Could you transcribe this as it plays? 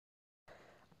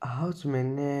How to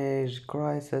manage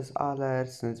crisis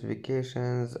alerts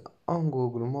notifications on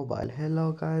Google Mobile.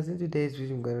 Hello guys, in today's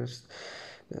video I'm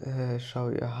gonna show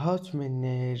you how to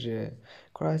manage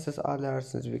crisis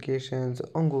alerts notifications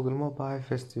on Google Mobile.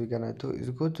 First we're gonna do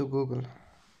is go to Google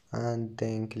and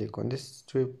then click on this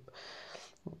strip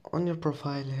on your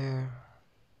profile here,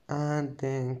 and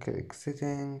then click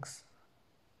settings,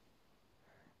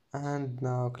 and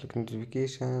now click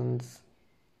notifications,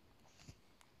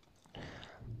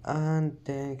 and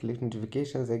then click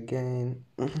notifications again.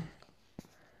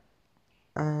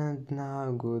 And now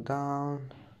go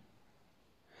down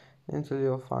until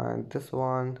you find this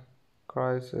one,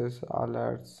 crisis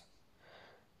alerts.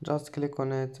 Just click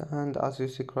on it, and as you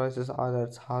see, crisis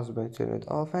alerts has been turned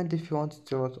off, and if you want to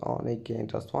turn it on again,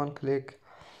 just one click.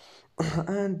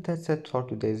 And that's it for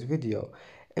today's video.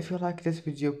 If you like this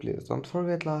video, please don't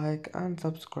forget like and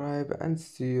subscribe, and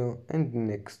see you in the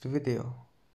next video.